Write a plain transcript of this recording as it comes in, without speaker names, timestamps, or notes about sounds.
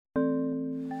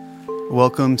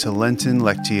Welcome to Lenten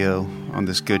Lectio on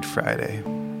this Good Friday.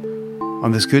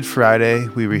 On this Good Friday,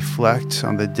 we reflect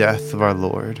on the death of our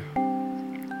Lord.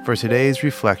 For today's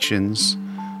reflections,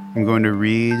 I'm going to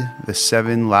read the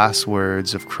 7 last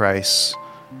words of Christ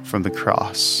from the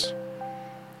cross.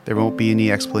 There won't be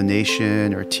any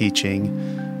explanation or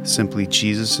teaching, simply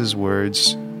Jesus'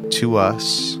 words to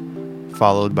us,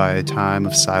 followed by a time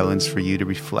of silence for you to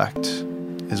reflect.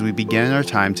 As we begin our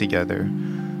time together,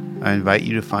 I invite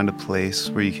you to find a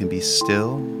place where you can be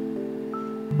still,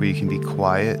 where you can be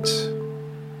quiet,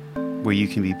 where you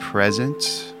can be present,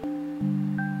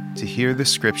 to hear the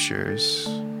scriptures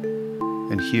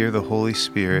and hear the Holy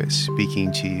Spirit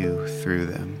speaking to you through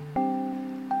them.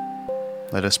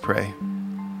 Let us pray.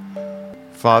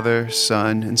 Father,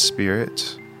 Son, and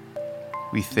Spirit,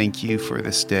 we thank you for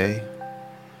this day.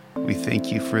 We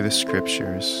thank you for the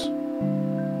scriptures,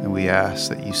 and we ask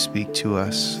that you speak to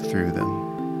us through them.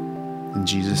 In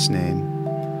Jesus' name,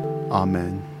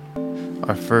 Amen.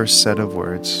 Our first set of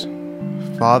words.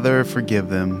 Father, forgive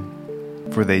them,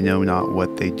 for they know not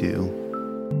what they do.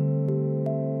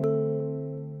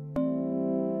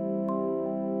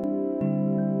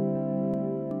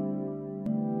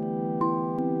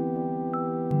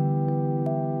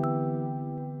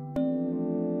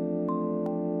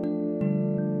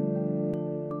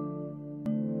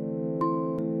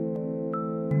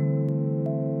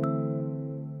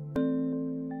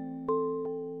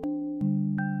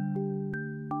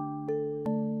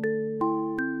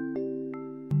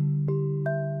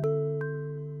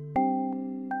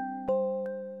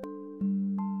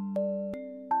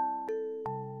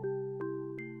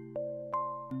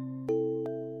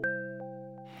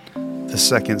 The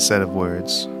second set of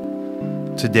words.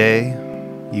 Today,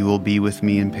 you will be with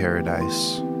me in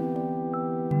paradise.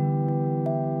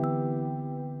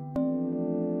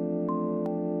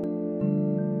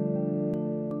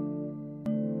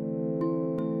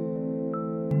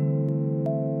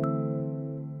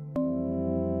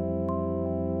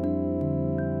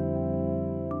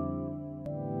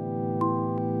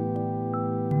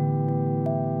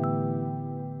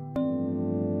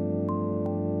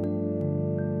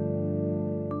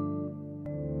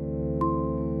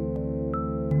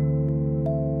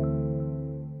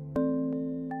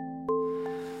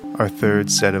 Our third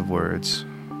set of words.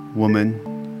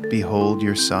 Woman, behold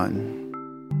your son.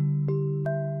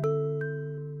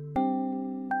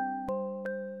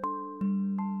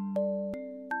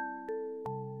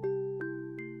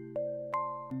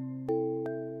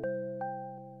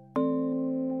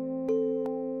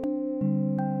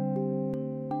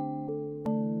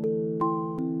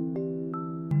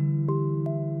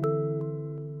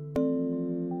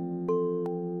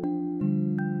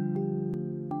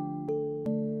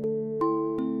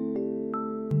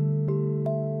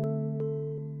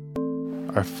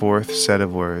 Our fourth set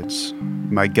of words.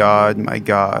 My God,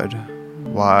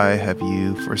 why have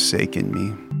you forsaken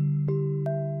me?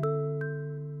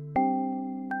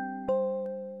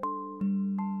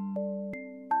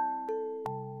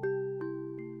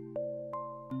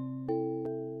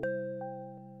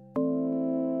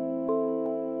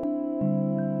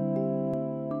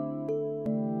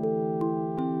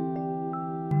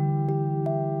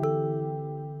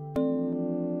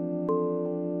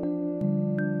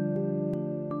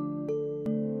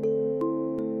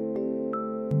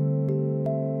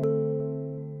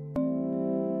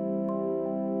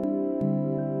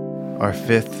 Our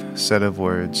fifth set of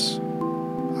words.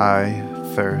 I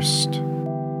thirst.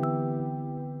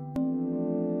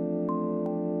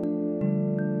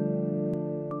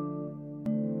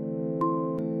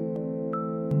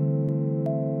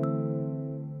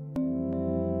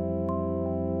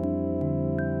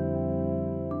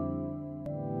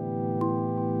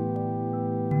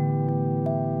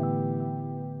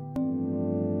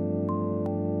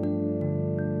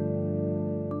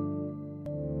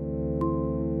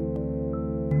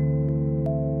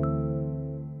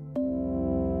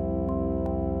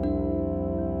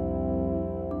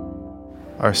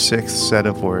 Our sixth set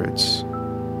of words.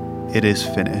 It is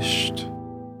finished.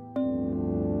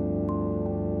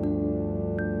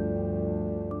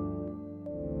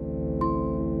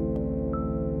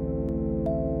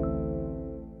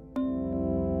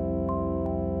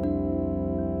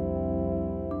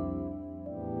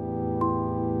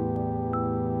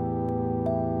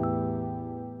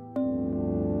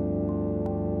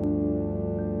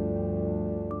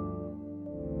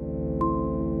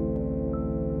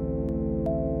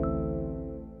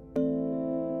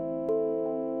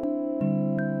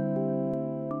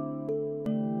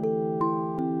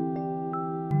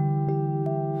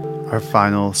 Our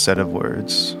final set of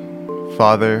words.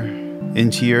 Father,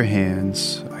 into your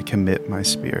hands I commit my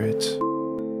spirit.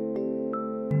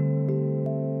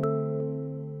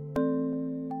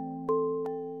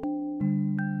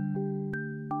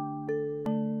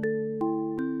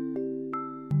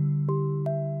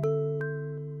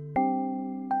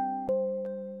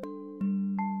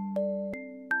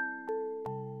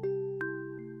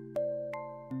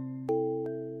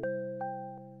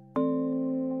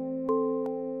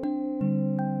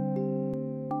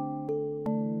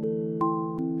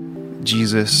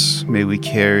 Jesus, may we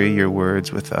carry your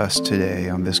words with us today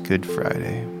on this Good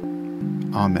Friday.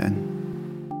 Amen.